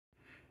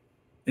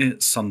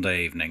It's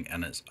Sunday evening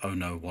and it's oh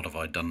no what have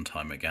I done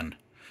time again.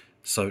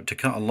 So to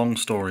cut a long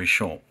story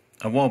short,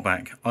 a while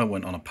back I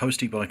went on a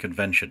postie bike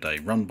adventure day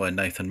run by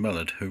Nathan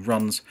Millard, who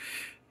runs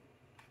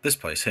this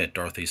place here,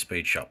 Dorothy's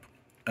Speed Shop,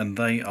 and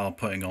they are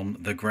putting on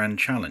the Grand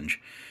Challenge,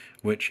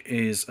 which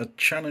is a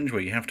challenge where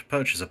you have to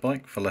purchase a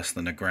bike for less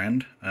than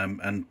 £1,000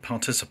 and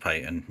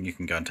participate, and you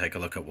can go and take a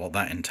look at what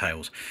that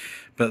entails.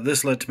 But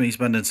this led to me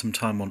spending some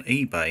time on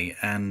eBay,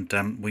 and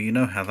well, you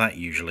know how that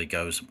usually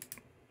goes.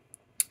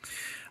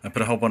 I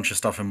put a whole bunch of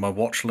stuff in my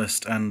watch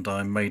list and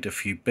I made a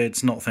few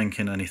bids, not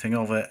thinking anything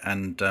of it,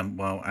 and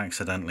well,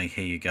 accidentally,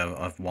 here you go,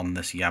 I've won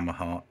this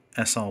Yamaha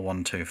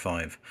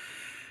SR125.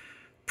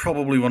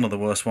 Probably one of the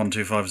worst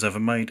 125s ever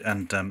made,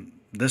 and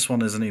this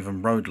one isn't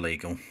even road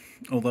legal.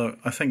 Although,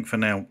 I think for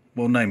now,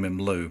 we'll name him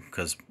Lou,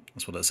 because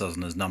that's what it says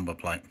on his number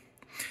plate.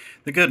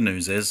 The good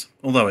news is,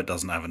 although it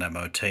doesn't have an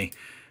MOT,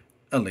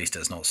 at least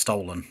it's not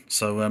stolen.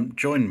 So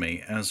join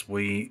me as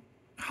we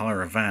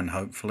hire a van,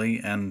 hopefully,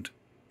 and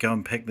go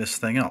and pick this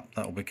thing up.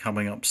 That'll be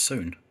coming up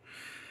soon.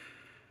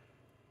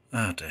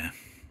 Oh dear.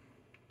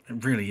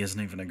 It really isn't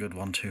even a good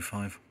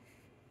 125.